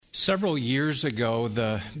Several years ago,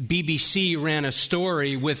 the BBC ran a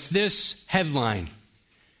story with this headline: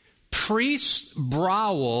 Priest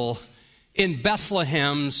Brawl in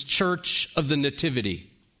Bethlehem's Church of the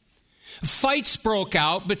Nativity. Fights broke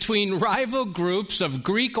out between rival groups of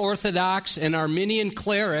Greek Orthodox and Armenian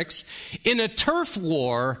clerics in a turf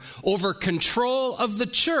war over control of the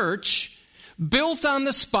church built on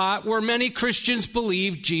the spot where many Christians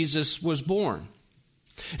believed Jesus was born.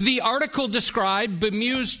 The article described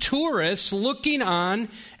bemused tourists looking on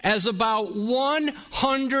as about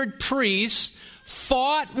 100 priests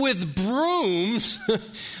fought with brooms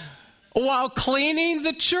while cleaning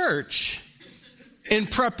the church in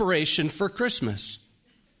preparation for Christmas.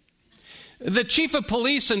 The chief of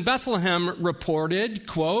police in Bethlehem reported,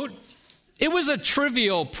 quote, "It was a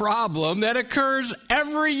trivial problem that occurs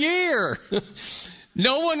every year.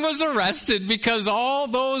 No one was arrested because all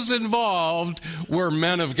those involved were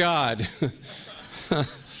men of God."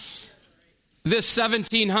 This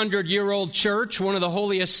 1,700-year-old church, one of the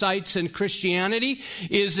holiest sites in Christianity,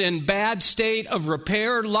 is in bad state of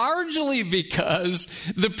repair, largely because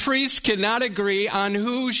the priests cannot agree on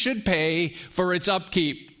who should pay for its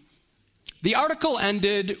upkeep. The article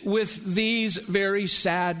ended with these very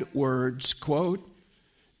sad words, quote,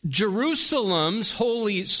 "Jerusalem's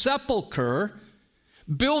holy sepulcher,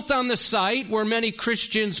 built on the site where many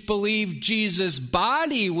Christians believe Jesus'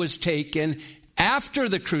 body was taken after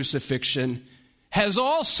the crucifixion, has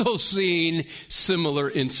also seen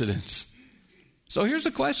similar incidents." So here's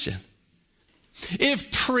the question.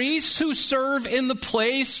 If priests who serve in the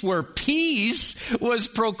place where peace was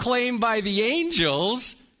proclaimed by the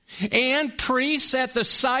angels and priests at the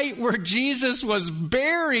site where Jesus was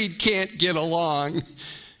buried can't get along,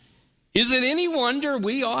 is it any wonder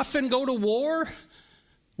we often go to war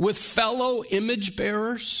with fellow image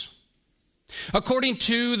bearers? According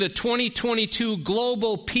to the 2022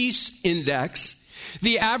 Global Peace Index,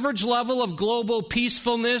 the average level of global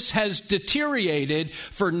peacefulness has deteriorated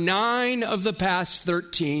for 9 of the past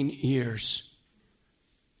 13 years.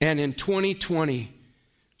 And in 2020,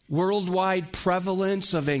 worldwide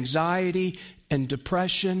prevalence of anxiety and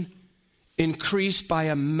depression increased by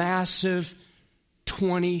a massive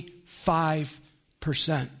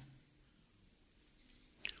 25%.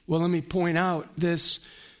 Well, let me point out this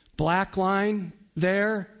black line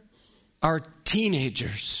there are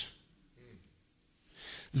teenagers.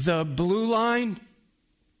 The blue line,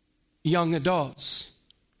 young adults.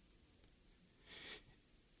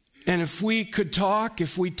 And if we could talk,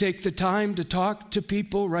 if we take the time to talk to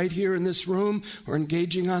people right here in this room or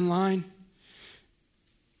engaging online,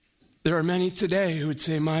 there are many today who would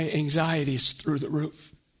say, my anxiety is through the roof.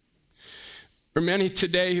 Or many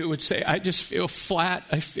today who would say, I just feel flat,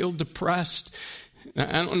 I feel depressed, I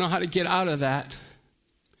don't know how to get out of that.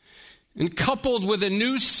 And coupled with a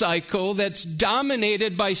news cycle that's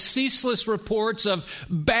dominated by ceaseless reports of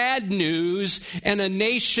bad news and a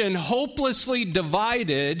nation hopelessly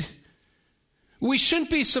divided, we shouldn't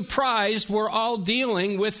be surprised we're all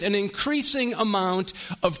dealing with an increasing amount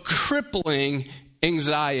of crippling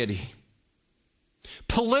anxiety.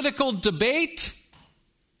 Political debate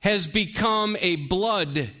has become a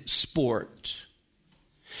blood sport,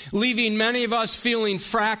 leaving many of us feeling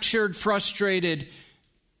fractured, frustrated,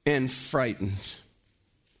 and frightened.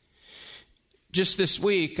 Just this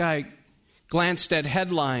week, I glanced at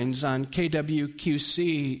headlines on kwqc.com.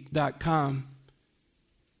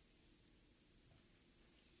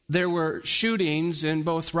 There were shootings in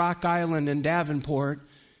both Rock Island and Davenport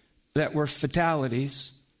that were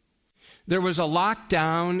fatalities. There was a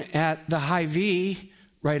lockdown at the Hy-Vee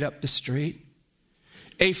right up the street.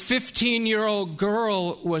 A 15-year-old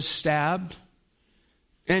girl was stabbed,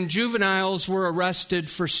 and juveniles were arrested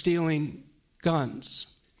for stealing guns.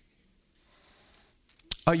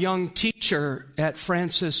 A young teacher at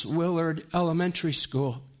Francis Willard Elementary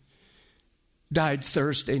School died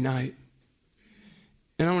Thursday night.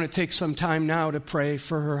 And I want to take some time now to pray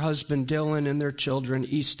for her husband Dylan and their children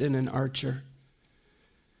Easton and Archer.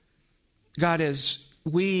 God, as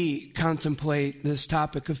we contemplate this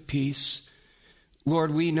topic of peace, Lord,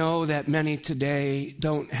 we know that many today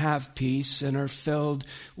don't have peace and are filled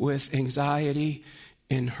with anxiety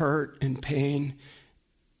and hurt and pain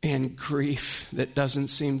and grief that doesn't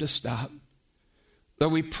seem to stop.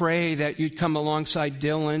 Lord, we pray that you'd come alongside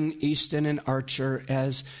Dylan, Easton, and Archer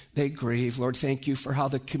as they grieve. Lord, thank you for how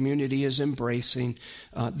the community is embracing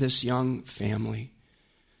this young family.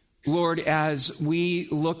 Lord, as we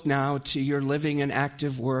look now to your living and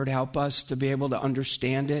active word, help us to be able to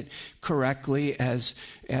understand it correctly as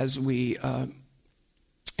we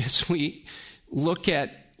look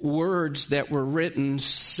at words that were written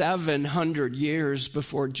 700 years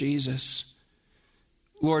before Jesus.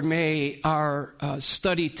 Lord, may our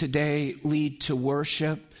study today lead to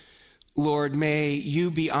worship. Lord, may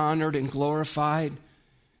you be honored and glorified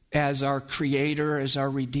as our Creator, as our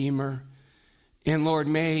Redeemer. And Lord,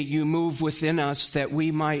 may you move within us that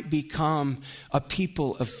we might become a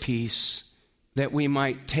people of peace, that we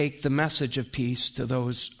might take the message of peace to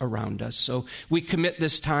those around us. So we commit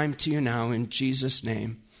this time to you now in Jesus'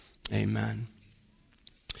 name. Amen.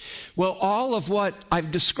 Well, all of what I've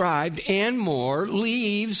described and more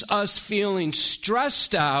leaves us feeling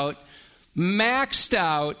stressed out, maxed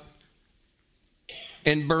out,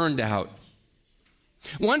 and burned out.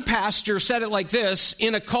 One pastor said it like this: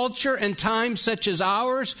 in a culture and time such as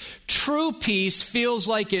ours, true peace feels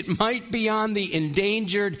like it might be on the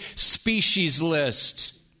endangered species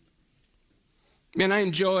list. And I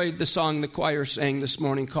enjoyed the song the choir sang this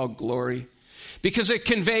morning called Glory, because it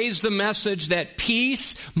conveys the message that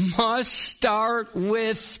peace must start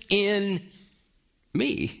within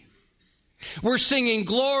me. We're singing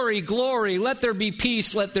glory, glory, let there be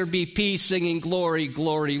peace, singing glory,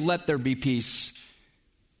 glory, let there be peace.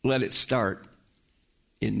 Let it start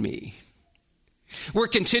in me. We're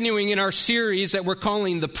continuing in our series that we're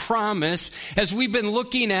calling The Promise, as we've been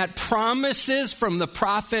looking at promises from the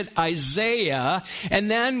prophet Isaiah, and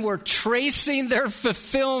then we're tracing their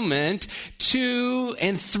fulfillment to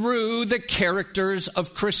and through the characters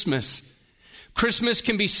of Christmas. Christmas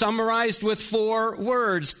can be summarized with 4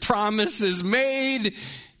 words: promises made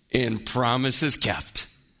and promises kept.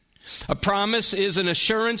 A promise is an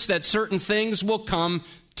assurance that certain things will come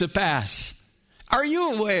to pass. Are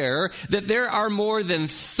you aware that there are more than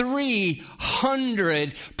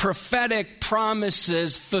 300 prophetic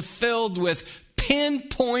promises fulfilled with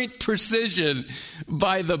pinpoint precision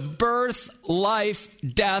by the birth, life,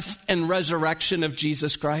 death, and resurrection of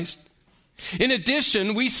Jesus Christ? In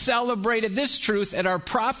addition, we celebrated this truth at our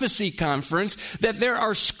prophecy conference, that there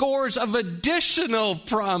are scores of additional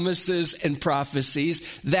promises and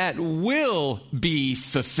prophecies that will be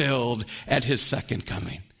fulfilled at his second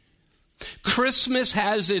coming. Christmas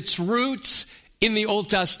has its roots in the Old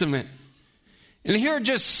Testament. And here are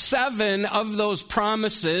just 7 of those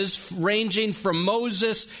promises, ranging from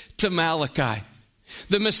Moses to Malachi.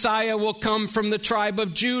 The Messiah will come from the tribe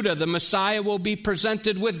of Judah. The Messiah will be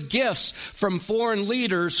presented with gifts from foreign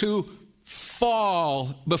leaders who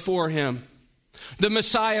fall before him. The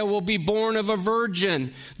Messiah will be born of a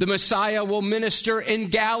virgin. The Messiah will minister in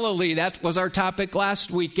Galilee. That was our topic last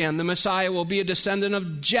weekend. The Messiah will be a descendant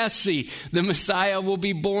of Jesse. The Messiah will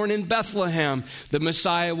be born in Bethlehem. The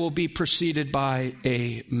Messiah will be preceded by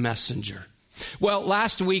a messenger. Well,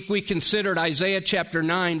 last week we considered Isaiah chapter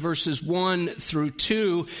 9, verses 1 through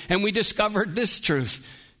 2, and we discovered this truth: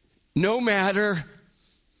 no matter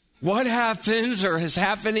what happens or is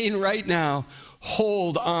happening right now,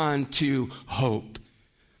 hold on to hope.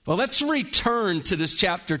 Well, let's return to this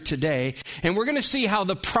chapter today, and we're going to see how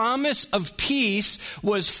the promise of peace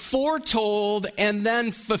was foretold and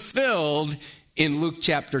then fulfilled in Luke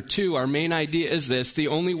chapter 2. Our main idea is this: the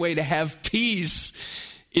only way to have peace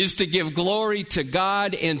is to give glory to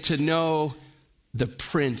God and to know the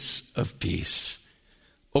Prince of Peace.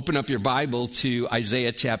 Open up your Bible to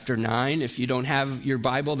Isaiah chapter 9. If you don't have your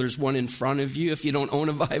Bible, there's one in front of you. If you don't own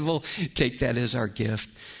a Bible, take that as our gift.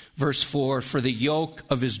 Verse 4, for the yoke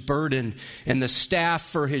of his burden and the staff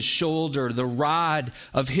for his shoulder, the rod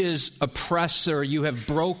of his oppressor you have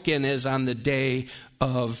broken as on the day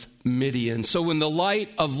of Midian. So when the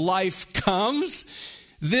light of life comes,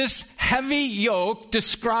 this heavy yoke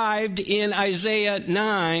described in Isaiah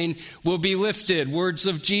 9 will be lifted. Words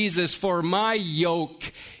of Jesus: for my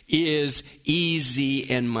yoke is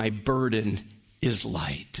easy and my burden is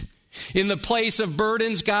light. In the place of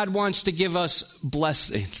burdens, God wants to give us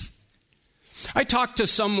blessings. I talked to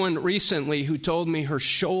someone recently who told me her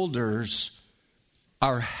shoulders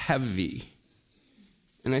are heavy.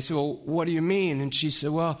 And I said, well, what do you mean? And she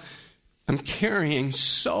said, well, I'm carrying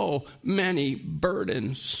so many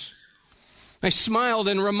burdens. I smiled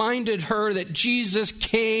and reminded her that Jesus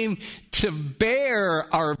came to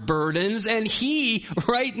bear our burdens, and he,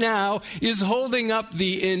 right now, is holding up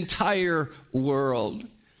the entire world.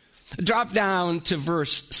 Drop down to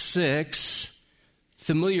verse 6.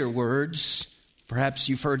 Familiar words. Perhaps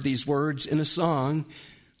you've heard these words in a song.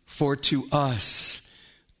 For to us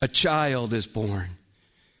a child is born.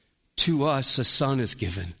 To us a son is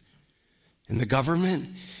given. And the government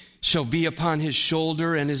shall be upon his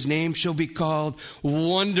shoulder, and his name shall be called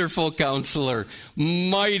Wonderful Counselor,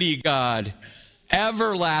 Mighty God,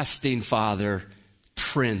 Everlasting Father,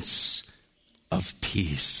 Prince of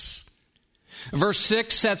Peace. Verse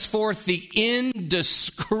 6 sets forth the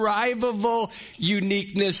indescribable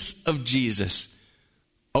uniqueness of Jesus.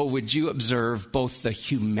 Oh, would you observe both the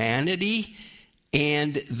humanity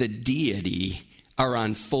and the deity are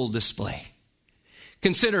on full display.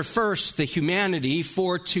 Consider first the humanity,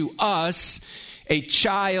 for to us a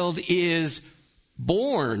child is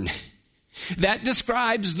born. That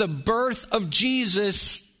describes the birth of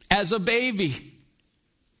Jesus as a baby.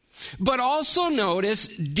 But also notice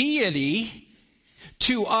deity.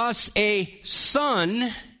 To us a son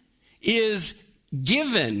is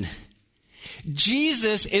given.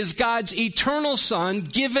 Jesus is God's eternal Son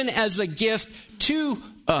given as a gift to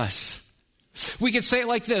us. We could say it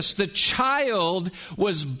like this: the child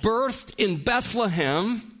was birthed in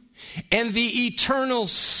Bethlehem, and the eternal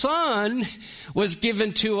Son was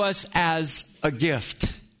given to us as a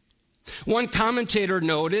gift. One commentator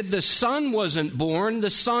noted, the Son wasn't born, the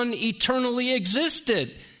Son eternally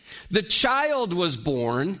existed. The child was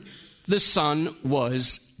born, the Son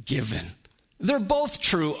was given. They're both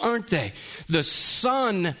true, aren't they? The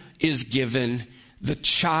Son is given, the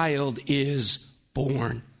child is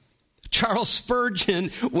born. Charles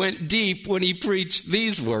Spurgeon went deep when he preached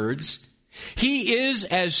these words. He is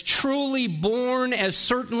as truly born, as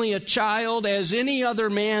certainly a child, as any other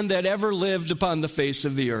man that ever lived upon the face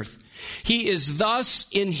of the earth. He is thus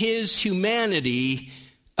in his humanity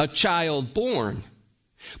a child born.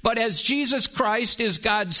 But as Jesus Christ is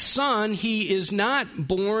God's Son, he is not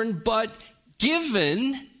born, but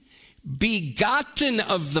given, begotten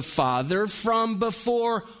of the Father from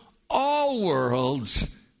before all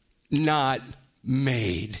worlds, not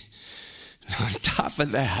made. On top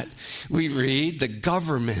of that, we read, the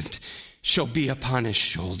government shall be upon his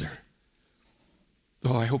shoulder.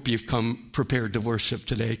 Oh, I hope you've come prepared to worship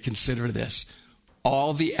today. Consider this.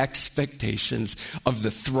 All the expectations of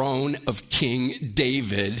the throne of King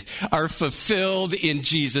David are fulfilled in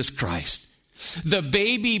Jesus Christ. The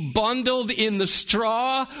baby bundled in the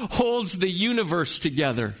straw holds the universe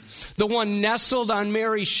together. The one nestled on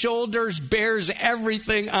Mary's shoulders bears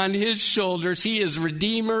everything on his shoulders. He is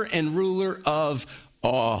Redeemer and ruler of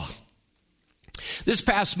all. This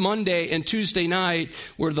past Monday and Tuesday night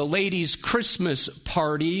were the ladies' Christmas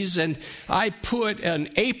parties, and I put an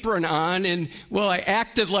apron on, and, well, I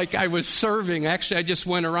acted like I was serving. Actually, I just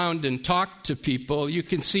went around and talked to people. You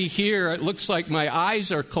can see here, it looks like my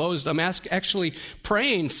eyes are closed. I'm actually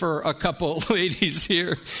praying for a couple ladies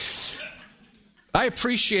here. I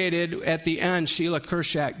appreciated at the end, Sheila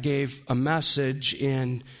Kershak gave a message,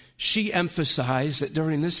 and she emphasized that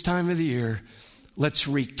during this time of the year, let's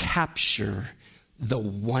recapture the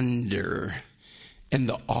wonder and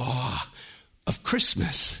the awe of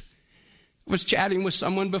Christmas. I was chatting with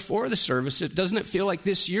someone before the service. Doesn't it feel like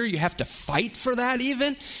this year you have to fight for that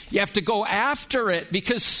even? You have to go after it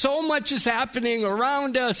because so much is happening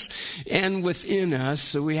around us and within us,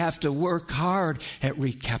 so we have to work hard at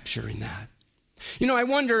recapturing that. You know, I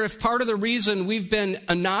wonder if part of the reason we've been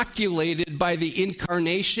inoculated by the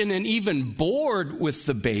incarnation and even bored with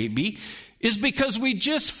the baby is because we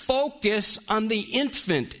just focus on the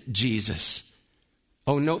infant Jesus.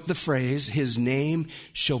 Oh, note the phrase, his name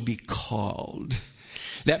shall be called.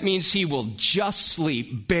 That means he will justly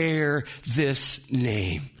bear this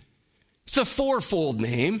name. It's a fourfold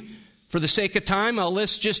name. For the sake of time, I'll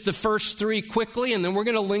list just the first three quickly, and then we're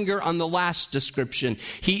going to linger on the last description.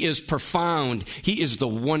 He is profound. He is the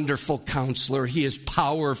wonderful counselor. He is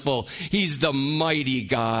powerful. He's the mighty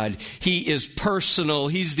God. He is personal.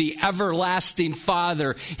 He's the everlasting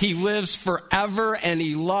Father. He lives forever, and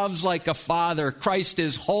he loves like a father. Christ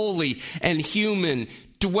is holy and human,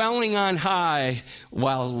 dwelling on high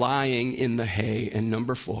while lying in the hay. And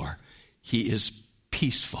number 4, he is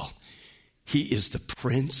peaceful. He is the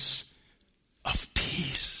Prince of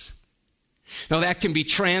Peace. Now that can be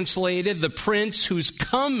translated, the prince whose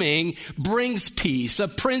coming brings peace. A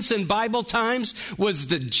prince in Bible times was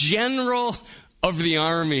the general of the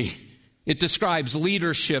army. It describes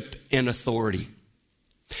leadership and authority.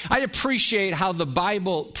 I appreciate how the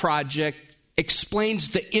Bible Project explains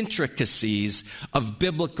the intricacies of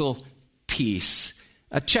biblical peace.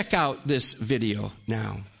 Check out this video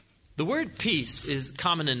now. The word peace is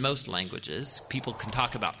common in most languages. People can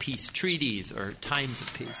talk about peace treaties or times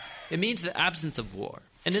of peace. It means the absence of war.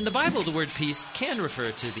 And in the Bible, the word peace can refer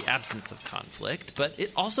to the absence of conflict, but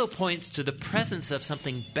it also points to the presence of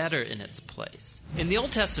something better in its place. In the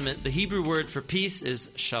Old Testament, the Hebrew word for peace is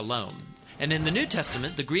shalom. And in the New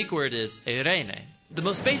Testament, the Greek word is eirene. The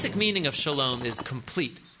most basic meaning of shalom is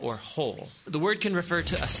complete or whole. The word can refer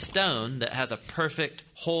to a stone that has a perfect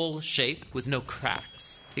whole shape with no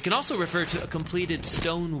cracks. It can also refer to a completed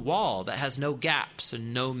stone wall that has no gaps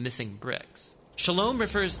and no missing bricks. Shalom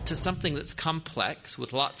refers to something that's complex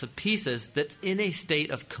with lots of pieces that's in a state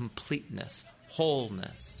of completeness,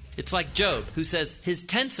 wholeness. It's like Job, who says his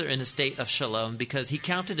tents are in a state of shalom because he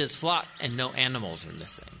counted his flock and no animals are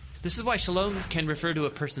missing. This is why shalom can refer to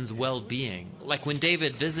a person's well-being. Like when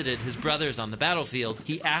David visited his brothers on the battlefield,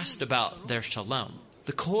 he asked about their shalom.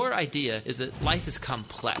 The core idea is that life is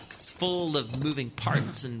complex, full of moving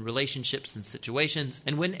parts and relationships and situations,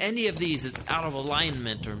 and when any of these is out of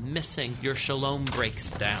alignment or missing, your shalom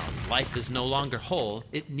breaks down. Life is no longer whole,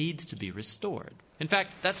 it needs to be restored. In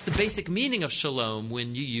fact, that's the basic meaning of shalom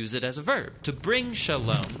when you use it as a verb. To bring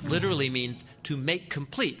shalom literally means to make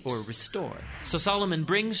complete or restore. So Solomon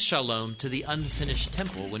brings shalom to the unfinished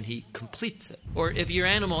temple when he completes it. Or if your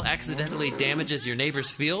animal accidentally damages your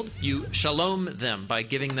neighbor's field, you shalom them by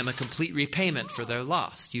giving them a complete repayment for their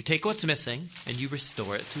loss. You take what's missing and you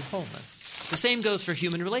restore it to wholeness. The same goes for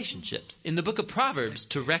human relationships. In the book of Proverbs,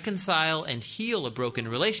 to reconcile and heal a broken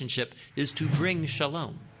relationship is to bring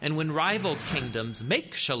shalom. And when rival kingdoms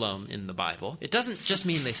make shalom in the Bible, it doesn't just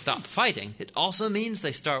mean they stop fighting. It also means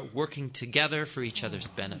they start working together for each other's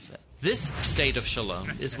benefit. This state of shalom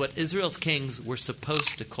is what Israel's kings were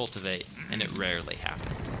supposed to cultivate, and it rarely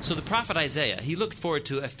happened. So the prophet Isaiah, he looked forward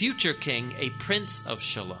to a future king, a prince of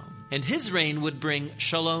shalom. And his reign would bring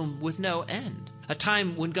shalom with no end. A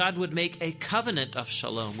time when God would make a covenant of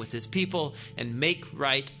shalom with his people and make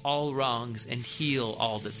right all wrongs and heal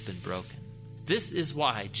all that's been broken. This is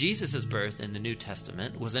why Jesus' birth in the New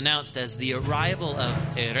Testament was announced as the arrival of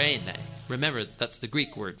eirene. Remember, that's the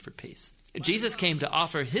Greek word for peace. Jesus came to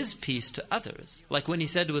offer his peace to others, like when he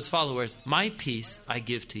said to his followers, "My peace I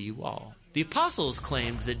give to you all." The apostles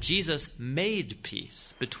claimed that Jesus made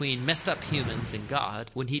peace between messed up humans and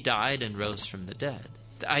God when he died and rose from the dead.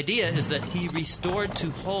 The idea is that he restored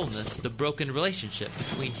to wholeness the broken relationship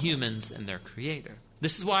between humans and their Creator.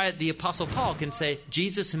 This is why the Apostle Paul can say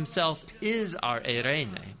Jesus himself is our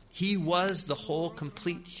eirene. He was the whole,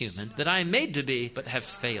 complete human that I am made to be, but have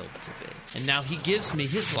failed to be. And now he gives me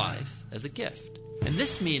his life as a gift. And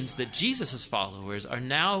this means that Jesus' followers are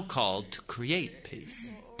now called to create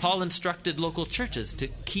peace. Paul instructed local churches to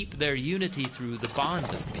keep their unity through the bond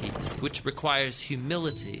of peace, which requires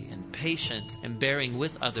humility and patience and bearing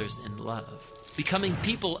with others in love. Becoming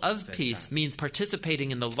people of peace means participating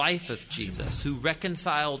in the life of Jesus, who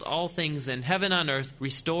reconciled all things in heaven and earth,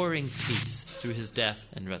 restoring peace through his death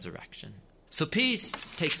and resurrection. So peace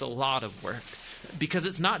takes a lot of work, because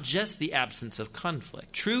it's not just the absence of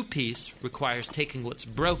conflict. True peace requires taking what's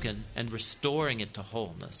broken and restoring it to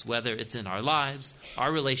wholeness, whether it's in our lives,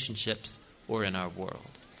 our relationships, or in our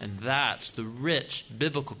world. And that's the rich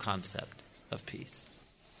biblical concept of peace.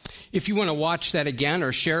 If you want to watch that again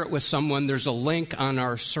or share it with someone, there's a link on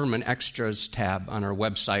our Sermon Extras tab on our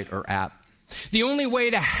website or app. The only way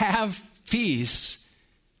to have peace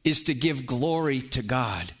is to give glory to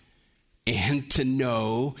God and to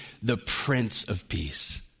know the Prince of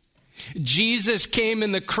Peace. Jesus came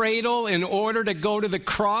in the cradle in order to go to the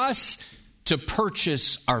cross to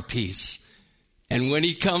purchase our peace. And when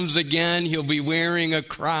he comes again, he'll be wearing a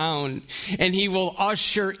crown, and he will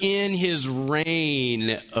usher in his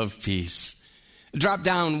reign of peace. Drop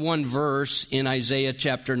down one verse in Isaiah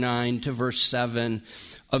chapter 9 to verse 7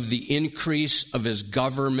 of the increase of his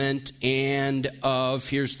government and of,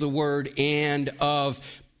 here's the word, and of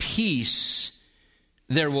peace.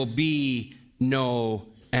 There will be no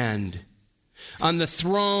end. On the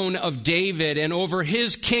throne of David and over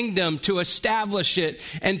his kingdom, to establish it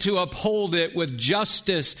and to uphold it with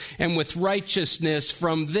justice and with righteousness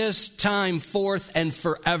from this time forth and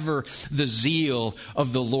forever. The zeal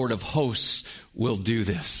of the Lord of hosts will do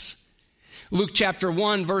this. Luke chapter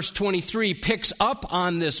 1 verse 23 picks up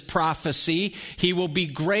on this prophecy. He will be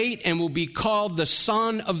great and will be called the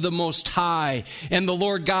Son of the Most High, and the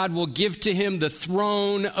Lord God will give to him the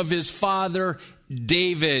throne of his father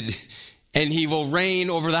David, and he will reign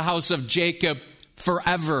over the house of Jacob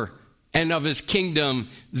forever, and of his kingdom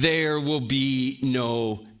there will be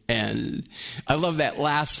no end. I love that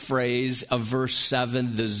last phrase of verse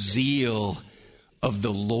 7, the zeal of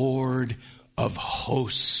the Lord of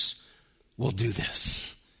hosts will do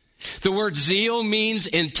this. The word zeal means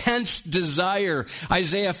intense desire.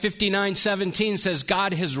 Isaiah 59:17 says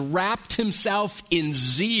God has wrapped himself in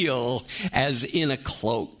zeal as in a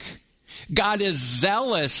cloak. God is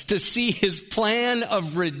zealous to see his plan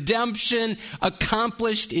of redemption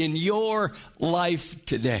accomplished in your life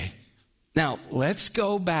today. Now, let's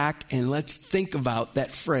go back and let's think about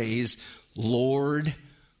that phrase, Lord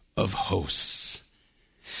of hosts.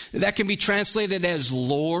 That can be translated as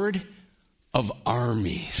Lord of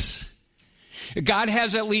armies. God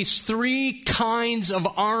has at least three kinds of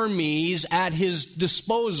armies at his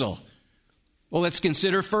disposal. Well, let's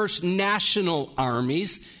consider first national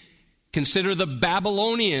armies. Consider the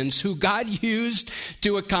Babylonians, who God used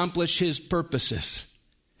to accomplish his purposes.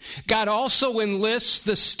 God also enlists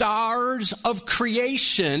the stars of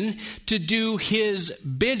creation to do his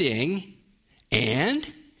bidding,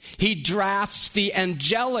 and he drafts the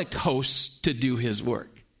angelic hosts to do his work.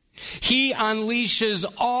 He unleashes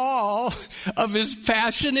all of his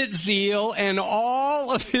passionate zeal and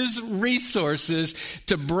all of his resources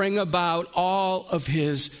to bring about all of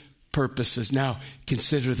his purposes. Now,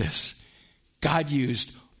 consider this. God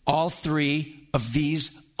used all three of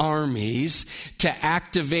these armies to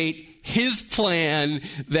activate his plan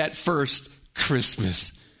that first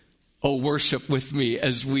Christmas. Oh, worship with me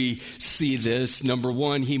as we see this. Number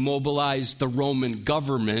one, he mobilized the Roman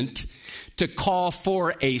government to call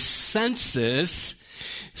for a census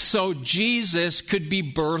so Jesus could be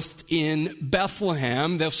birthed in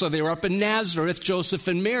Bethlehem. So they were up in Nazareth, Joseph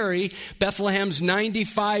and Mary. Bethlehem's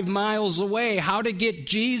 95 miles away. How to get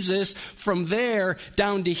Jesus from there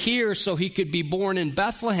down to here so he could be born in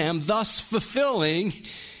Bethlehem, thus fulfilling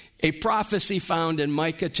a prophecy found in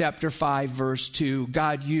Micah chapter 5, verse 2.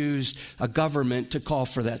 God used a government to call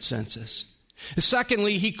for that census.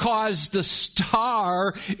 Secondly, he caused the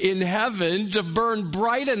star in heaven to burn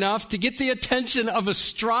bright enough to get the attention of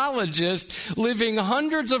astrologists living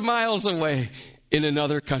hundreds of miles away in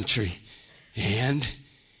another country. And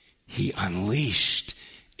he unleashed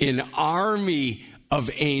an army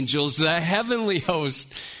of angels, the heavenly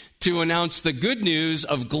host, to announce the good news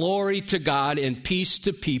of glory to God and peace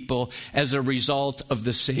to people as a result of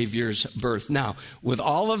the Savior's birth. Now, with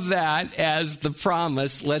all of that as the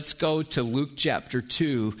promise, let's go to Luke chapter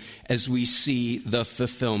 2 as we see the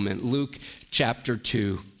fulfillment. Luke chapter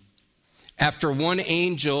 2. After one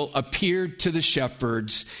angel appeared to the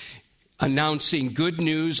shepherds, announcing good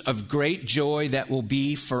news of great joy that will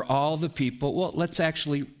be for all the people. Well, let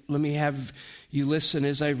me have you listen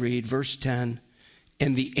as I read verse 10.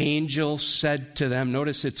 And the angel said to them,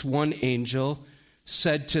 notice it's one angel,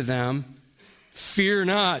 said to them, fear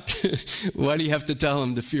not. Why do you have to tell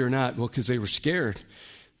them to fear not? Well, because they were scared.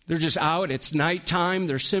 They're just out. It's nighttime.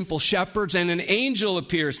 They're simple shepherds. And an angel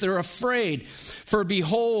appears. They're afraid. For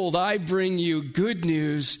behold, I bring you good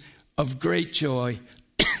news of great joy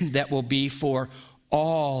that will be for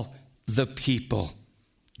all the people.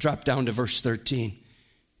 Drop down to verse 13.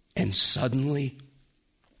 And suddenly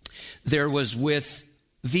there was with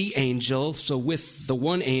the angel, so with the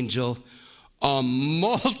one angel, a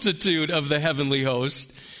multitude of the heavenly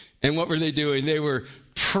host. And what were they doing? They were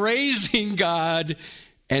praising God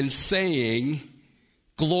and saying,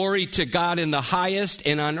 glory to God in the highest,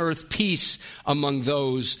 and on earth peace among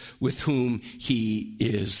those with whom he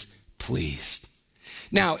is pleased.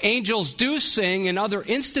 Now, angels do sing in other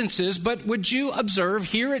instances, but would you observe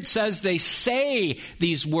here it says they say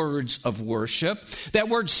these words of worship. That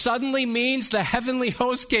word suddenly means the heavenly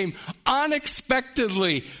host came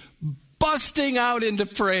unexpectedly, busting out into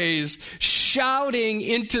praise, shouting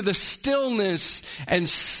into the stillness and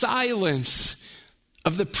silence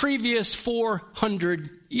of the previous 400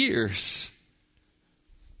 years.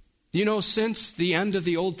 You know, since the end of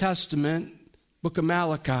the Old Testament, book of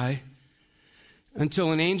Malachi,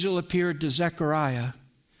 until an angel appeared to Zechariah,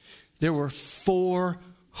 there were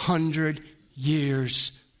 400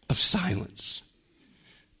 years of silence.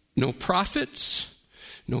 No prophets,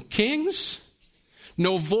 no kings,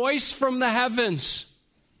 no voice from the heavens.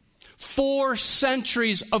 4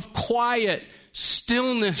 centuries of quiet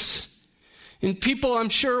stillness. And people, I'm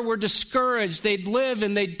sure, were discouraged. They'd live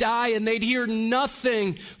and they'd die and they'd hear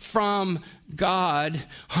nothing from God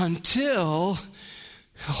until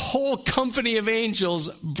a whole company of angels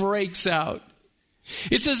breaks out.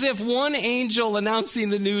 It's as if one angel announcing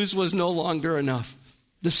the news was no longer enough.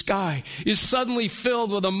 The sky is suddenly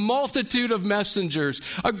filled with a multitude of messengers,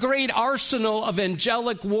 a great arsenal of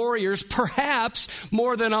angelic warriors, perhaps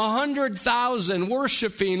more than 100,000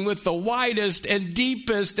 worshiping with the widest and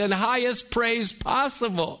deepest and highest praise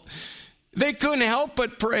possible. They couldn't help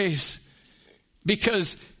but praise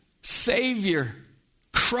because Savior,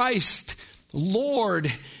 Christ,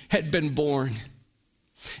 Lord had been born.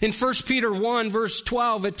 In 1 Peter 1, verse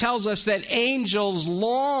 12, it tells us that angels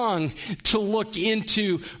long to look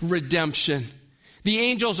into redemption. The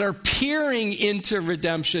angels are peering into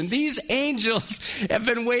redemption. These angels have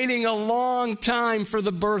been waiting a long time for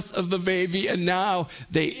the birth of the baby, and now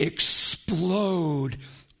they explode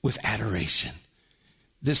with adoration.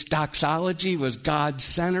 This doxology was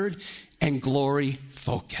God-centered and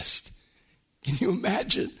glory-focused. Can you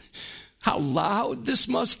imagine how loud this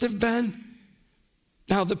must have been?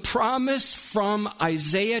 Now, the promise from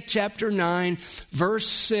Isaiah chapter 9, verse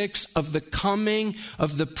 6 of the coming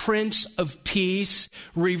of the Prince of Peace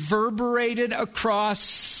reverberated across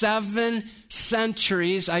 7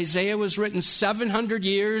 centuries. Isaiah was written 700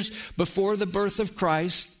 years before the birth of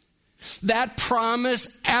Christ. That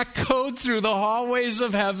promise echoed through the hallways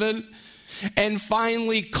of heaven and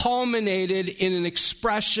finally culminated in an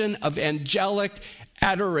expression of angelic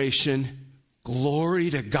adoration. Glory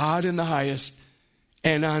to God in the highest,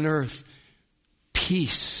 and on earth,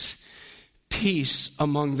 peace. Peace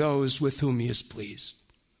among those with whom he is pleased.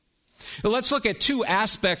 Now, let's look at 2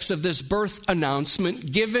 aspects of this birth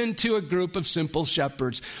announcement given to a group of simple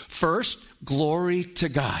shepherds. First, glory to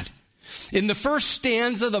God. In the first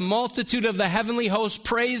stanza, the multitude of the heavenly host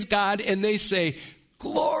praise God, and they say,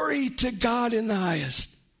 glory to God in the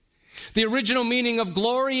highest. The original meaning of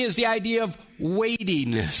glory is the idea of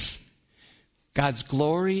weightiness. God's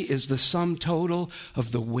glory is the sum total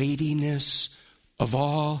of the weightiness of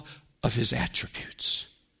all of his attributes.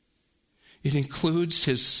 It includes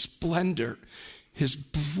his splendor, his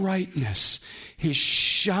brightness, his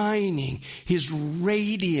shining, his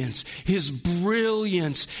radiance, his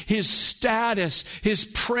brilliance, his status, his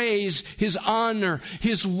praise, his honor,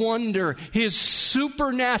 his wonder, his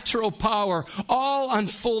supernatural power, all on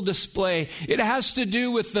full display. It has to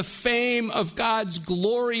do with the fame of God's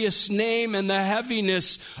glorious name and the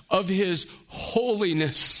heaviness of his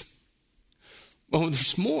holiness. Oh,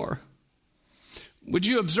 there's more. Would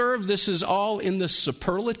you observe this is all in the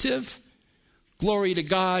superlative? Glory to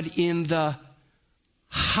God in the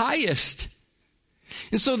highest.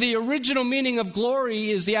 And so the original meaning of glory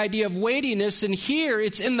is the idea of weightiness, and here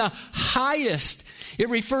it's in the highest. It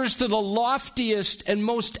refers to the loftiest and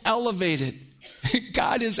most elevated.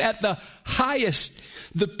 God is at the highest,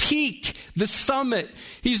 the peak, the summit.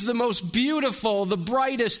 He's the most beautiful, the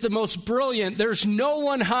brightest, the most brilliant. There's no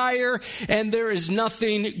one higher, and there is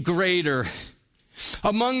nothing greater.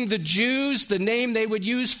 Among the Jews, the name they would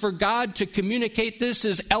use for God to communicate this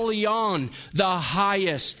is Elyon, the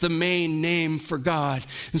highest, the main name for God.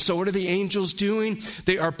 And so what are the angels doing?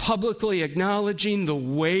 They are publicly acknowledging the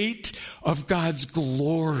weight of God's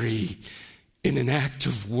glory in an act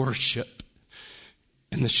of worship.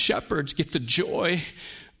 And the shepherds get the joy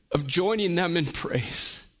of joining them in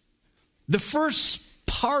praise. The first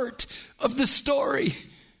part of the story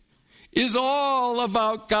is all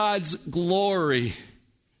about God's glory.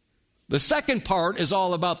 The second part is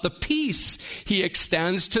all about the peace he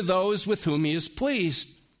extends to those with whom he is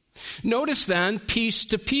pleased. Notice then, peace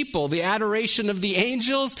to people. The adoration of the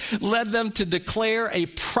angels led them to declare a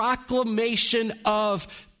proclamation of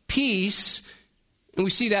peace. And we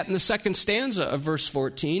see that in the second stanza of verse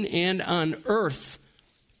 14. And on earth,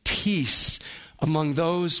 peace among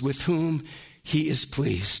those with whom he is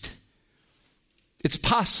pleased. It's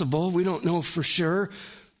possible, we don't know for sure,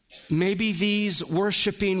 maybe these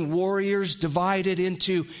worshiping warriors divided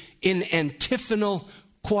into an antiphonal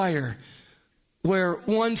choir, where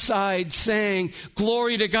one side sang,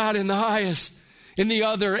 glory to God in the highest, and the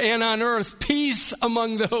other, and on earth, peace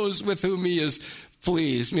among those with whom he is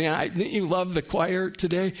pleased. Man, you love the choir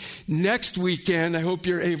today. Next weekend, I hope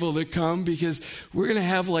you're able to come, because we're going to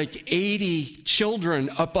have like 80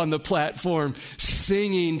 children up on the platform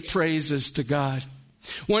singing praises to God.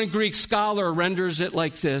 One Greek scholar renders it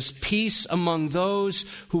like this: peace among those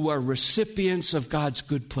who are recipients of God's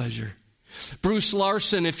good pleasure. Bruce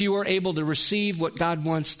Larson, if you are able to receive what God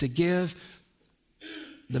wants to give,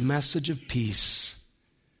 the message of peace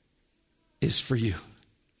is for you.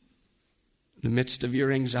 In the midst of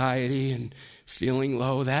your anxiety and feeling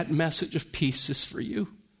low, that message of peace is for you.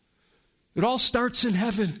 It all starts in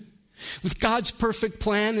heaven with God's perfect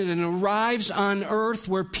plan, and it arrives on earth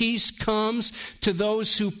where peace comes to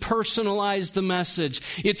those who personalize the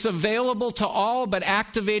message. It's available to all, but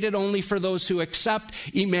activated only for those who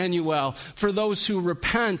accept Emmanuel, for those who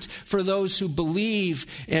repent, for those who believe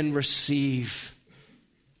and receive.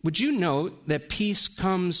 Would you note that peace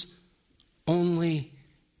comes only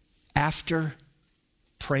after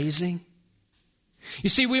praising? You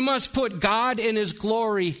see, we must put God in his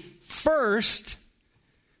glory first,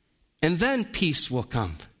 and then peace will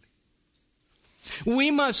come. We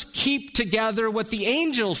must keep together what the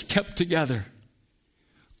angels kept together: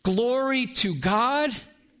 glory to God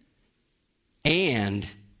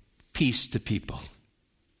and peace to people.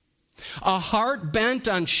 A heart bent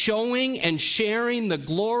on showing and sharing the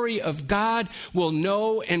glory of God will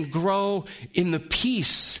know and grow in the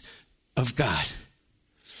peace of God.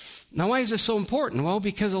 Now, why is this so important? Well,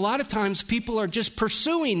 because a lot of times people are just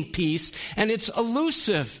pursuing peace and it's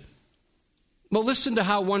elusive. Well, listen to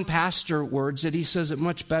how one pastor words it. He says it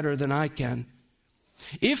much better than I can.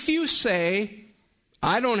 If you say,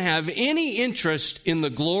 I don't have any interest in the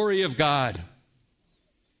glory of God,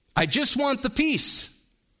 I just want the peace,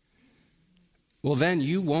 well, then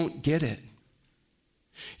you won't get it.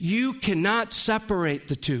 You cannot separate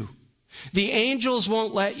the two. The angels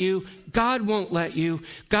won't let you. God won't let you.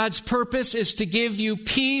 God's purpose is to give you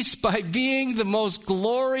peace by being the most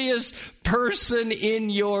glorious person in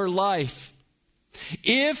your life.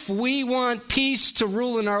 If we want peace to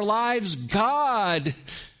rule in our lives, God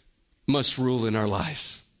must rule in our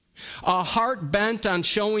lives. A heart bent on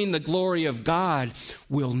showing the glory of God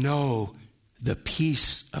will know the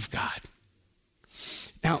peace of God.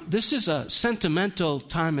 Now, this is a sentimental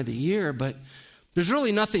time of the year, but there's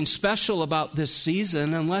really nothing special about this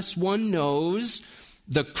season unless one knows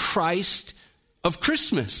the Christ of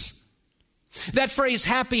Christmas. That phrase,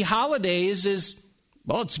 happy holidays, is,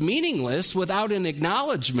 well, it's meaningless without an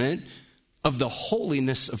acknowledgement of the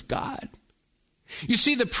holiness of God. You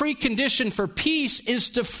see, the precondition for peace is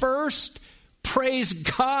to first praise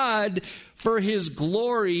God for his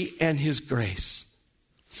glory and his grace.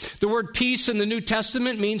 The word peace in the New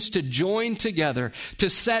Testament means to join together, to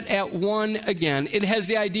set at one again. It has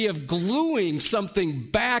the idea of gluing something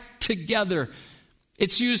back together.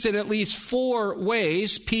 It's used in at least 4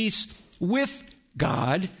 ways: peace with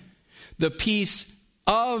God, the peace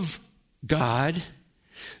of God,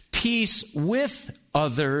 peace with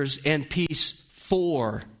others, and peace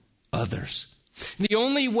for others. The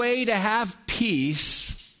only way to have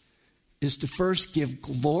peace is to first give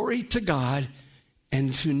glory to God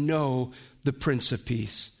and to know the Prince of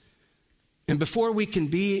Peace. And before we can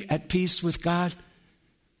be at peace with God,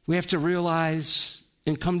 we have to realize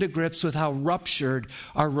and come to grips with how ruptured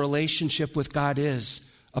our relationship with God is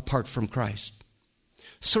apart from Christ.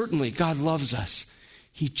 Certainly, God loves us.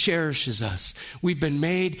 He cherishes us. We've been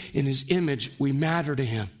made in his image. We matter to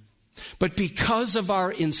him. But because of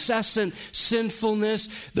our incessant sinfulness,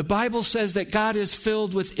 the Bible says that God is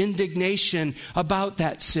filled with indignation about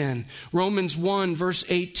that sin. Romans 1, verse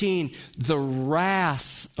 18, the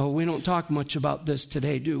wrath. Oh, we don't talk much about this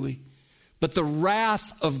today, do we? But the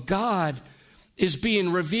wrath of God is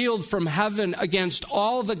being revealed from heaven against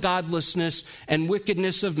all the godlessness and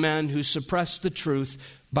wickedness of men who suppress the truth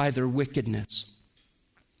by their wickedness.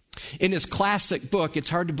 In his classic book, it's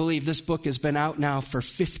hard to believe this book has been out now for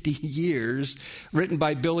 50 years, written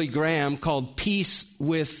by Billy Graham, called Peace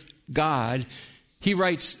with God, he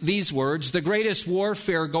writes these words: the greatest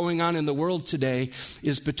warfare going on in the world today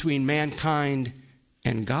is between mankind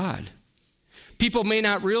and God. People may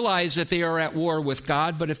not realize that they are at war with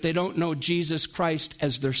God, but if they don't know Jesus Christ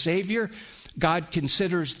as their Savior, God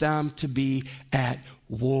considers them to be at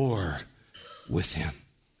war with him.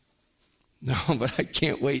 No, but I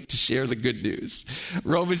can't wait to share the good news.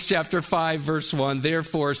 Romans chapter 5, verse 1.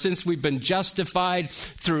 Therefore, since we've been justified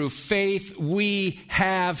through faith, we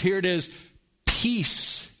have, here it is,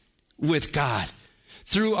 peace with God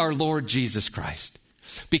through our Lord Jesus Christ.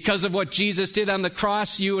 Because of what Jesus did on the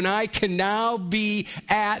cross, you and I can now be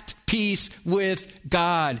at peace with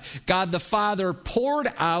God. God the Father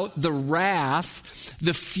poured out the wrath,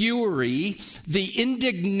 the fury, the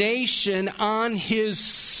indignation on his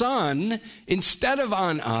Son instead of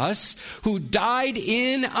on us, who died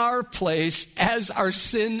in our place as our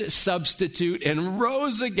sin substitute and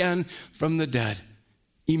rose again from the dead.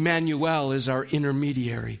 Emmanuel is our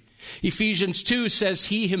intermediary. Ephesians 2 says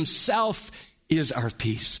he himself is our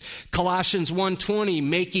peace. Colossians 1:20,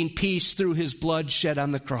 making peace through his blood shed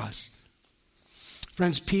on the cross.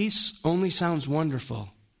 Friends, peace only sounds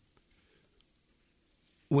wonderful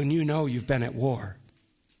when you know you've been at war.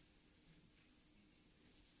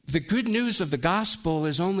 The good news of the gospel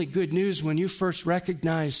is only good news when you first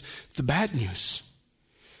recognize the bad news.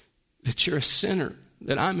 That you're a sinner,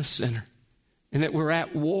 that I'm a sinner, and that we're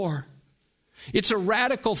at war. It's a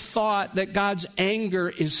radical thought that God's anger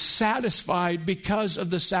is satisfied because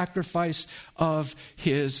of the sacrifice of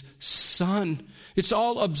his Son. It's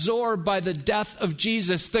all absorbed by the death of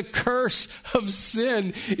Jesus. The curse of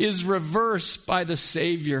sin is reversed by the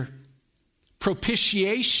Savior.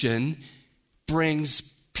 Propitiation brings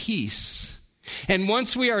peace. And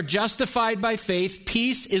once we are justified by faith,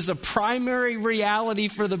 peace is a primary reality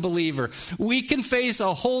for the believer. We can face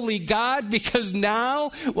a holy God because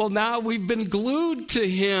now we've been glued to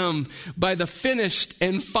him by the finished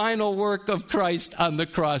and final work of Christ on the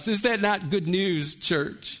cross. Is that not good news,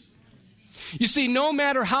 church? You see, no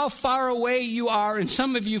matter how far away you are, and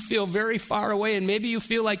some of you feel very far away, and maybe you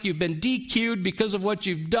feel like you've been DQ'd because of what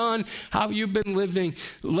you've done, how you've been living,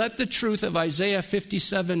 let the truth of Isaiah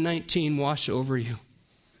 57:19 wash over you.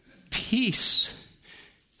 Peace,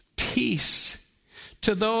 peace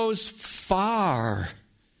to those far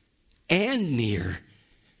and near,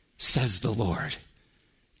 says the Lord,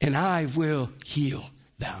 and I will heal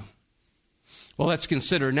them. Well, let's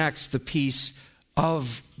consider next the peace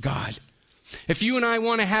of God. If you and I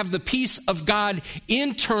want to have the peace of God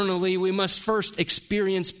internally, we must first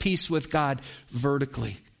experience peace with God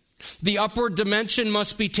vertically. The upward dimension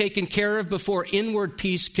must be taken care of before inward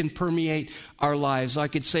peace can permeate our lives. I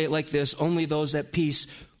could say it like this: only those at peace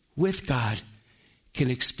with God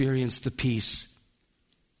can experience the peace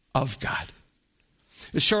of God.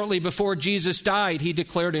 Shortly before Jesus died, he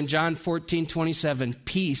declared in John 14:27,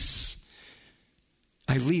 "Peace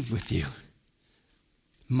I leave with you.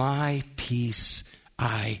 My peace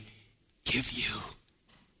I give you.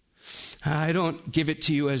 I don't give it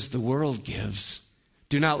to you as the world gives.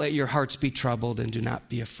 Do not let your hearts be troubled and do not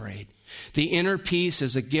be afraid." The inner peace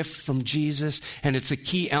is a gift from Jesus, and it's a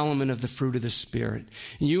key element of the fruit of the Spirit.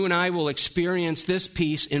 You and I will experience this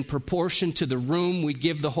peace in proportion to the room we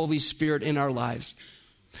give the Holy Spirit in our lives.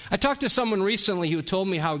 I talked to someone recently who told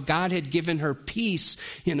me how God had given her peace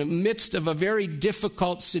in the midst of a very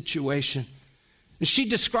difficult situation. And she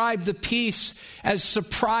described the peace as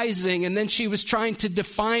surprising, and then she was trying to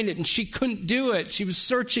define it, and she couldn't do it. She was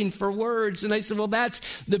searching for words. And I said, well, that's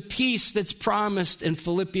the peace that's promised in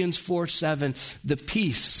Philippians 4:7, the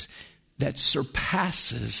peace that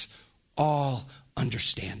surpasses all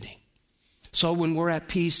understanding. So when we're at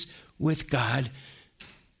peace with God,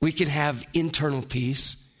 we can have internal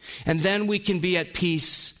peace, and then we can be at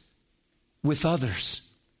peace with others.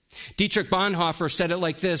 Dietrich Bonhoeffer said it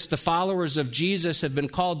like this: the followers of Jesus have been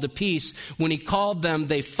called to peace. When he called them,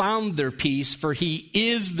 they found their peace, for he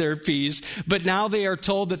is their peace. But now they are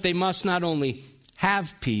told that they must not only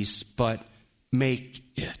have peace, but make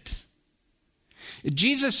it.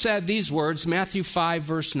 Jesus said these words, Matthew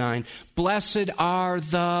 5:9, "Blessed are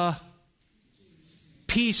the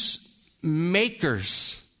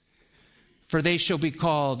peacemakers, for they shall be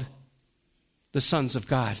called the sons of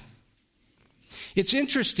God." It's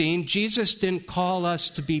interesting, Jesus didn't call us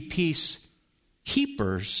to be peace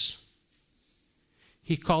keepers.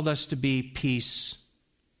 He called us to be peace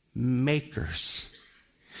makers.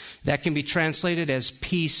 That can be translated as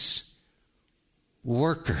peace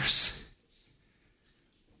workers.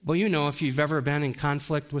 Well, you know, if you've ever been in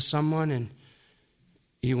conflict with someone and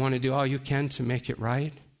you want to do all you can to make it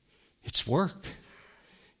right, it's work.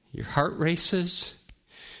 Your heart races.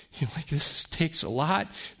 You're like, this takes a lot.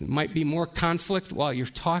 There might be more conflict while you're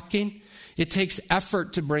talking. It takes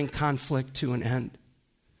effort to bring conflict to an end.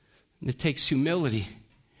 It takes humility.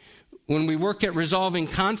 When we work at resolving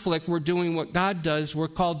conflict, we're doing what God does. We're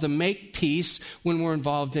called to make peace when we're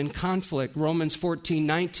involved in conflict. Romans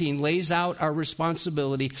 14:19 lays out our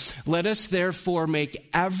responsibility. Let us therefore make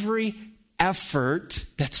every effort,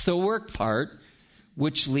 that's the work part,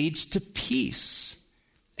 which leads to peace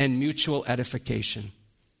and mutual edification.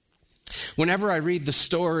 Whenever I read the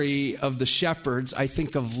story of the shepherds, I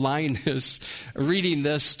think of Linus reading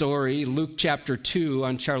this story, Luke chapter 2,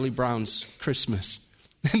 on Charlie Brown's Christmas.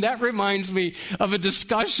 And that reminds me of a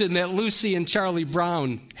discussion that Lucy and Charlie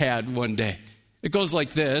Brown had one day. It goes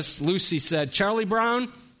like this. Lucy said, "Charlie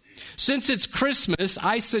Brown, since it's Christmas,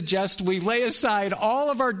 I suggest we lay aside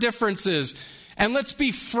all of our differences and let's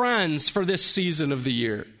be friends for this season of the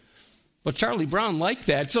year." Well, Charlie Brown liked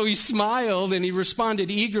that, so he smiled and he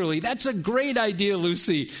responded eagerly, "That's a great idea,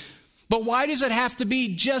 Lucy. But why does it have to be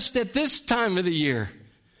just at this time of the year?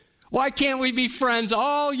 Why can't we be friends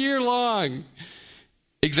all year long?"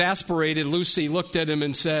 Exasperated, Lucy looked at him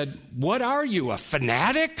and said, "What are you, a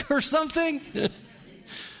fanatic or something?"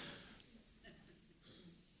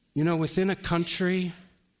 You know, within a country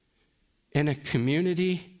and a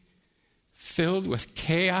community filled with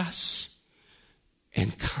chaos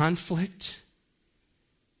and conflict,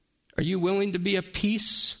 are you willing to be a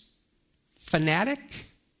peace fanatic?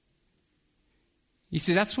 You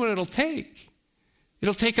see, that's what it'll take.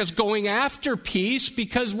 It'll take us going after peace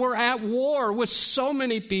because we're at war with so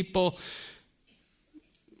many people.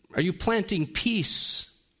 Are you planting peace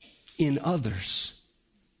in others?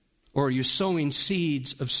 Or are you sowing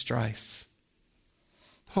seeds of strife?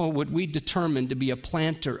 Oh, would we determine to be a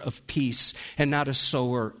planter of peace and not a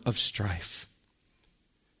sower of strife?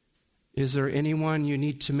 Is there anyone you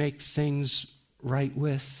need to make things right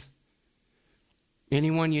with?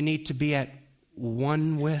 Anyone you need to be at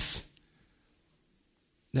one with?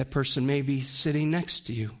 That person may be sitting next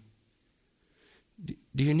to you.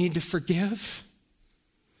 Do you need to forgive?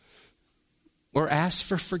 Or ask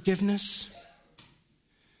for forgiveness?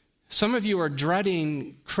 Some of you are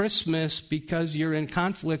dreading Christmas because you're in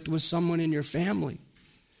conflict with someone in your family.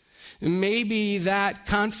 Maybe that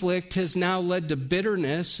conflict has now led to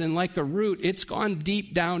bitterness, and like a root, it's gone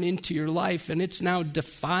deep down into your life, and it's now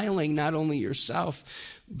defiling not only yourself,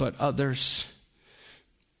 but others.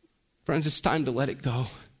 Friends, it's time to let it go.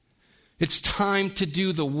 It's time to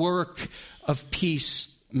do the work of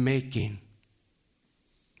peacemaking.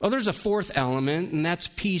 Well, there's a fourth element, and that's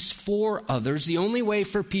peace for others. The only way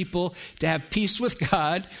for people to have peace with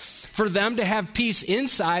God, for them to have peace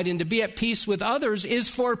inside and to be at peace with others, is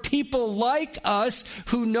for people like us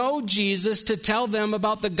who know Jesus to tell them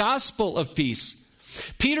about the gospel of peace.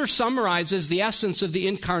 Peter summarizes the essence of the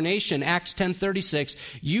incarnation, Acts 10:36.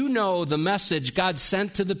 You know the message God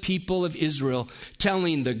sent to the people of Israel,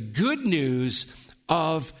 telling the good news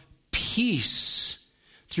of peace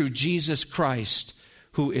through Jesus Christ,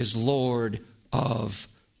 who is Lord of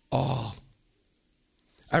all.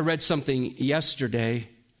 I read something yesterday. It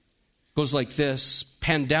goes like this: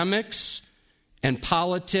 pandemics and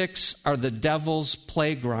politics are the devil's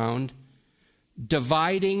playground,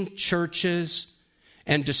 dividing churches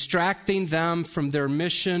and distracting them from their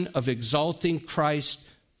mission of exalting Christ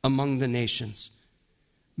among the nations.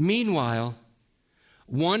 Meanwhile,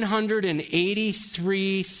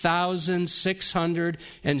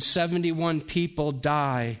 183,671 people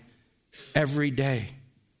die every day.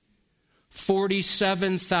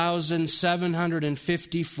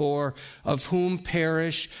 47,754 of whom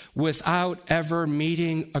perish without ever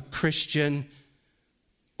meeting a Christian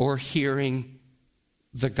or hearing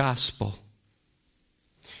the gospel.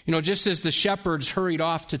 You know, just as the shepherds hurried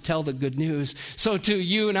off to tell the good news, so too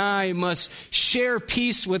you and I must share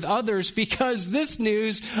peace with others, because this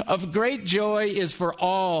news of great joy is for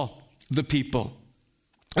all the people.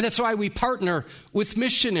 And that's why we partner with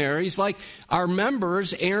missionaries like our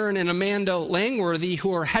members, Aaron and Amanda Langworthy,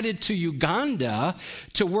 who are headed to Uganda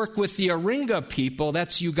to work with the Aringa people.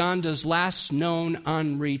 That's Uganda's last known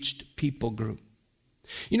unreached people group.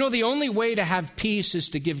 You know, the only way to have peace is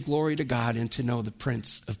to give glory to God and to know the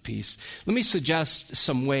Prince of Peace. Let me suggest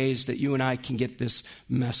some ways that you and I can get this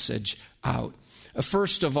message out.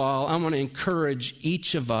 First of all, I want to encourage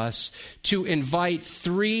each of us to invite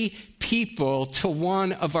 3 people to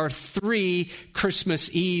one of our 3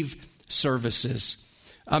 Christmas Eve services.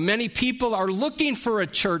 Many people are looking for a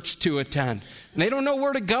church to attend, and they don't know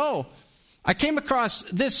where to go. I came across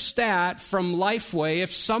this stat from Lifeway.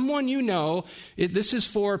 If someone you know, this is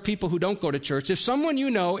for people who don't go to church, if someone you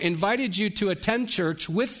know invited you to attend church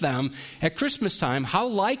with them at Christmas time, how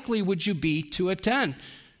likely would you be to attend?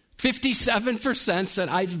 57% said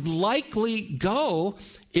I'd likely go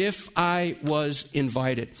if I was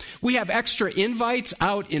invited. We have extra invites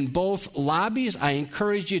out in both lobbies. I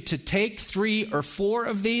encourage you to take 3 or 4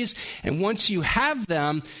 of these, and once you have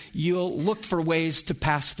them, you'll look for ways to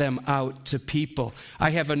pass them out to people.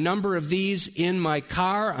 I have a number of these in my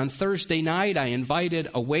car. On Thursday night, I invited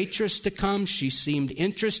a waitress to come. She seemed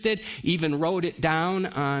interested, even wrote it down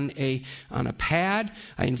on a pad.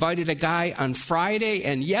 I invited a guy on Friday,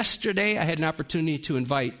 and yesterday I had an opportunity to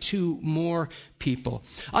invite 2 more people.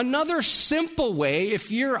 Another simple way,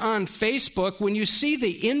 if you're on Facebook, when you see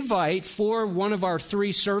the invite for one of our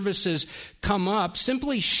 3 services come up,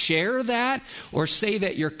 simply share that or say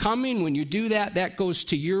that you're coming. When you do that, that goes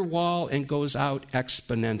to your wall and goes out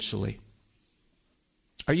exponentially.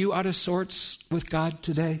 Are you out of sorts with God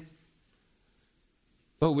today?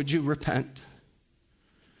 Oh, would you repent?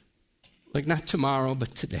 Like not tomorrow,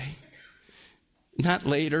 but today. Not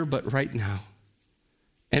later, but right now.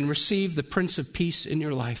 And receive the Prince of Peace in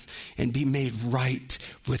your life and be made right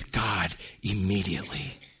with God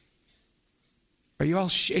immediately. Are you all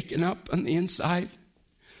shaken up on the inside?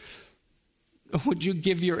 Or would you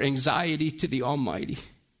give your anxiety to the Almighty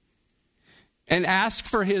and ask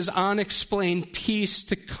for His unexplained peace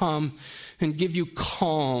to come and give you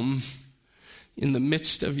calm in the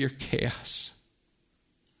midst of your chaos?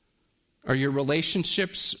 Are your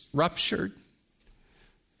relationships ruptured?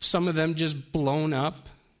 Some of them just blown up?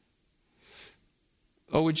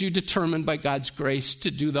 Or would you determine by God's grace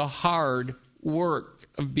to do the hard work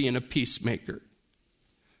of being a peacemaker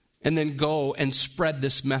and then go and spread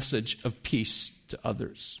this message of peace to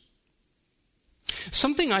others?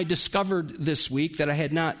 Something I discovered this week that I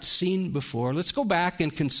had not seen before. Let's go back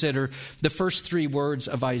and consider the first 3 words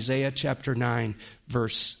of Isaiah chapter 9,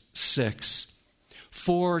 verse 6.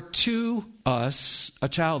 For to us a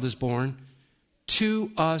child is born,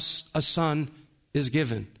 to us a son is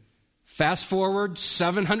given. Fast forward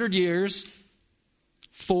 700 years,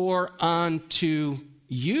 for unto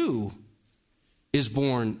you is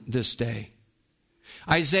born this day.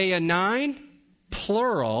 Isaiah 9,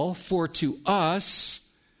 plural, for to us.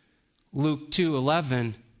 Luke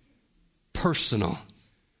 2:11, personal,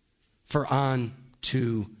 for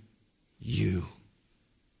unto you.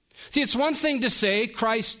 See, it's one thing to say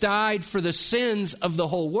Christ died for the sins of the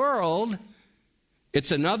whole world.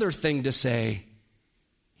 It's another thing to say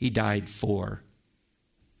he died for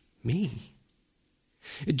me.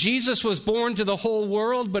 Jesus was born to the whole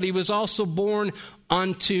world, but he was also born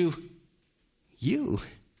unto you.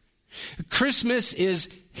 Christmas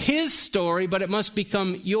is his story, but it must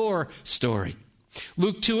become your story.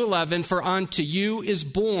 Luke 2:11, for unto you is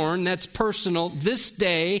born, that's personal, this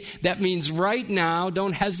day, that means right now,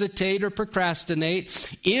 don't hesitate or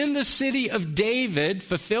procrastinate, in the city of David,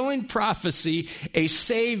 fulfilling prophecy, a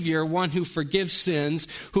Savior, one who forgives sins,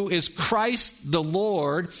 who is Christ the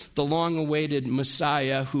Lord, the long-awaited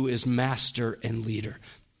Messiah, who is Master and Leader.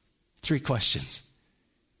 3 questions.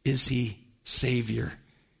 Is he Savior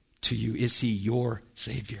to you? Is he your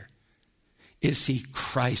Savior? Is he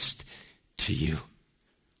Christ to you?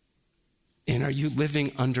 And are you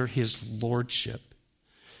living under his lordship?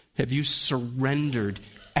 Have you surrendered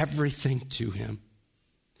everything to him?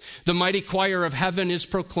 The mighty choir of heaven is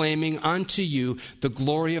proclaiming unto you the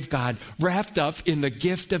glory of God, wrapped up in the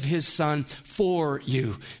gift of his Son for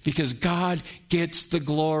you, because God gets the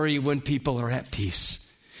glory when people are at peace.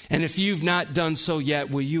 And if you've not done so yet,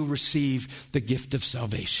 will you receive the gift of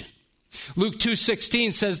salvation? Luke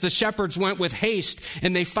 2:16 says the shepherds went with haste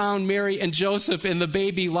and they found Mary and Joseph and the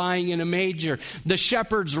baby lying in a manger. The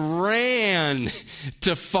shepherds ran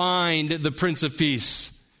to find the Prince of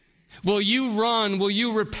Peace. Will you run? Will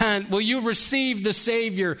you repent? Will you receive the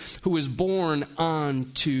Savior who is born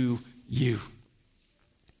unto you?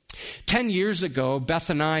 10 years ago, Beth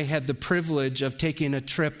and I had the privilege of taking a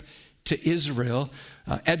trip to Israel.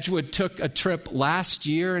 Edgewood took a trip last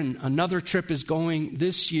year, and another trip is going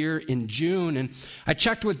this year in June. And I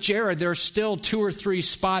checked with Jared. There are still 2 or 3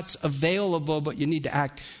 spots available, but you need to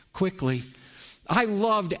act quickly. I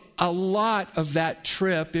loved a lot of that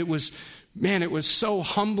trip. It was so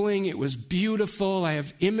humbling. It was beautiful. I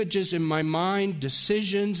have images in my mind,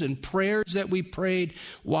 decisions and prayers that we prayed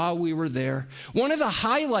while we were there. One of the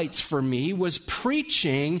highlights for me was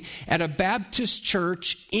preaching at a Baptist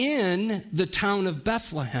church in the town of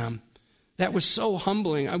Bethlehem. That was so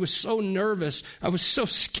humbling. I was so nervous. I was so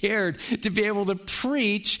scared to be able to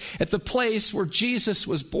preach at the place where Jesus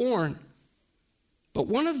was born. But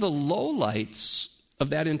one of the lowlights of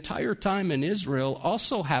that entire time in Israel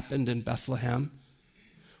also happened in Bethlehem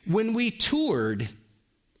when we toured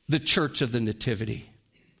the Church of the Nativity.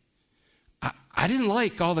 I didn't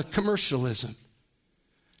like all the commercialism.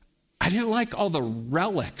 I didn't like all the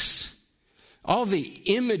relics, all the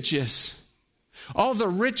images, all the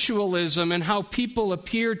ritualism, and how people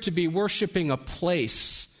appeared to be worshiping a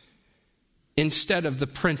place instead of the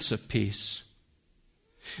Prince of Peace.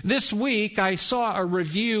 This week, I saw a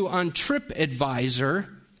review on TripAdvisor,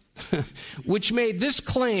 which made this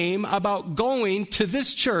claim about going to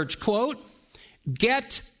this church, quote,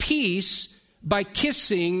 "Get peace by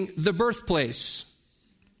kissing the birthplace."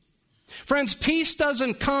 Friends, peace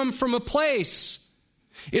doesn't come from a place.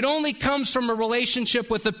 It only comes from a relationship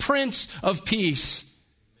with the Prince of Peace.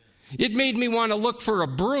 It made me want to look for a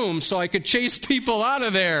broom so I could chase people out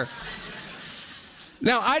of there.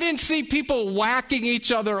 Now, I didn't see people whacking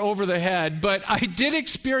each other over the head, but I did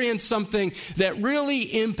experience something that really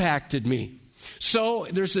impacted me. So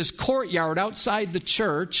there's this courtyard outside the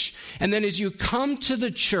church, and then as you come to the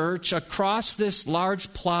church, across this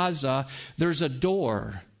large plaza, there's a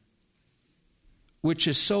door, which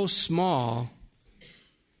is so small,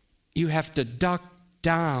 you have to duck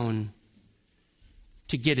down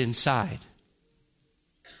to get inside.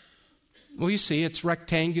 Well, you see, it's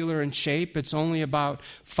rectangular in shape. It's only about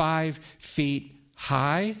 5 feet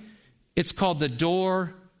high. It's called the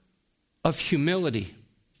Door of Humility.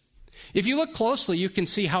 If you look closely, you can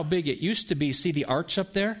see how big it used to be. See the arch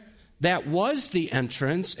up there? That was the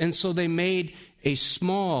entrance, and so they made a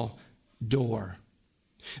small door.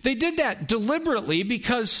 They did that deliberately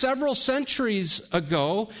because several centuries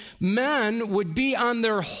ago, men would be on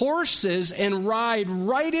their horses and ride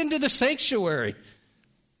right into the sanctuary.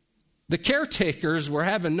 The caretakers were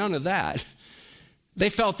having none of that. They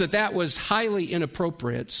felt that that was highly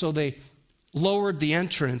inappropriate, so they lowered the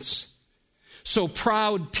entrance. So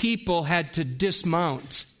proud people had to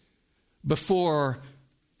dismount before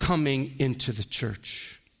coming into the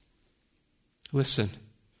church. Listen,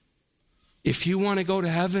 if you want to go to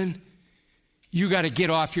heaven, you got to get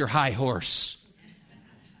off your high horse.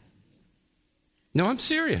 No, I'm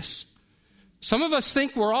serious. Some of us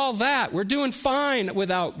think we're all that. We're doing fine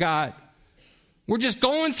without God. We're just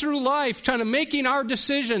going through life, trying to making our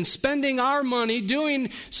decisions, spending our money,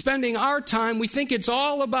 spending our time. We think it's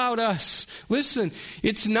all about us. Listen,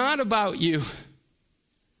 it's not about you.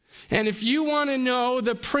 And if you want to know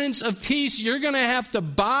the Prince of Peace, you're going to have to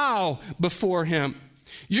bow before him.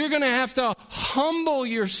 You're going to have to humble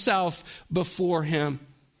yourself before him.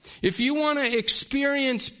 If you want to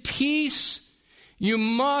experience peace, you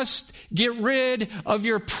must get rid of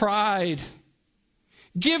your pride.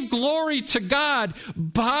 Give glory to God.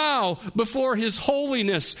 Bow before his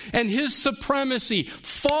holiness and his supremacy.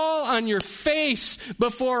 Fall on your face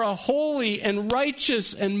before a holy and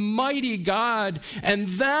righteous and mighty God. And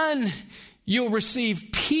then you'll receive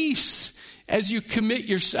peace as you commit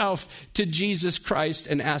yourself to Jesus Christ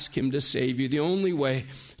and ask him to save you. The only way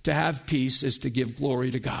to have peace is to give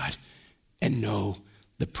glory to God and know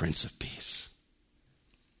the Prince of Peace.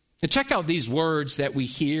 And check out these words that we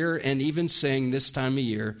hear and even sing this time of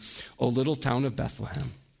year, O little town of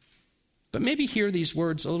Bethlehem. But maybe hear these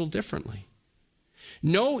words a little differently.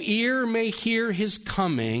 No ear may hear his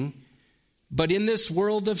coming, but in this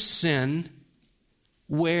world of sin,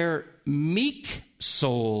 where meek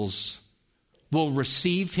souls will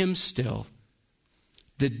receive him still,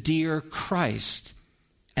 the dear Christ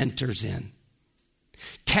enters in.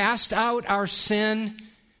 Cast out our sin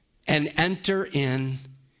and enter in.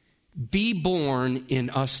 Be born in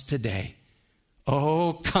us today.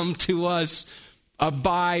 Oh, come to us,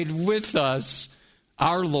 abide with us,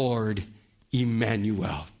 our Lord,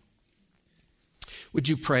 Emmanuel. Would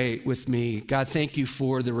you pray with me? God, thank you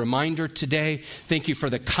for the reminder today. Thank you for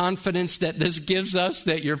the confidence that this gives us,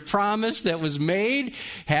 that your promise that was made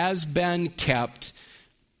has been kept.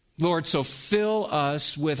 Lord, so fill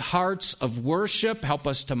us with hearts of worship. Help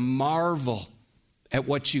us to marvel at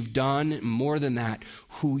what you've done, and more than that,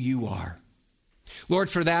 who you are. Lord,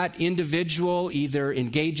 for that individual, either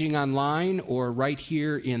engaging online or right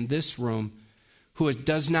here in this room, who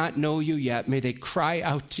does not know you yet, may they cry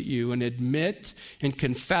out to you and admit and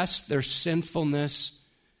confess their sinfulness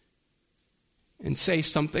and say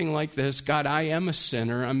something like this: God, I am a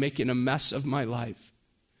sinner. I'm making a mess of my life.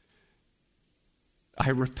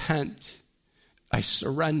 I repent. I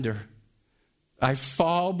surrender. I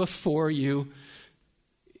fall before you.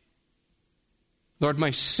 Lord,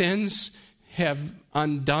 my sins have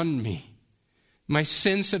undone me. My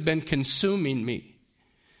sins have been consuming me.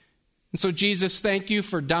 And so, Jesus, thank you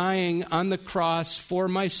for dying on the cross for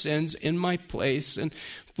my sins in my place. And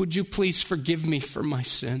would you please forgive me for my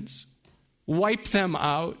sins? Wipe them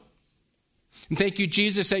out. And thank you,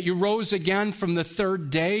 Jesus, that you rose again from the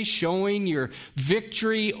third day, showing your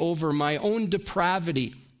victory over my own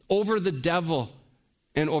depravity, over the devil,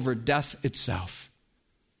 and over death itself.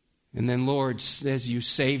 And then, Lord, as you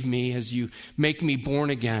save me, as you make me born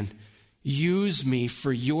again, use me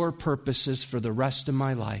for your purposes for the rest of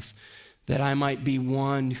my life, that I might be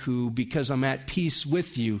one who, because I'm at peace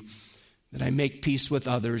with you, that I make peace with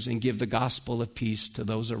others and give the gospel of peace to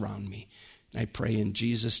those around me. And I pray in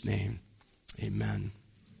Jesus' name, amen.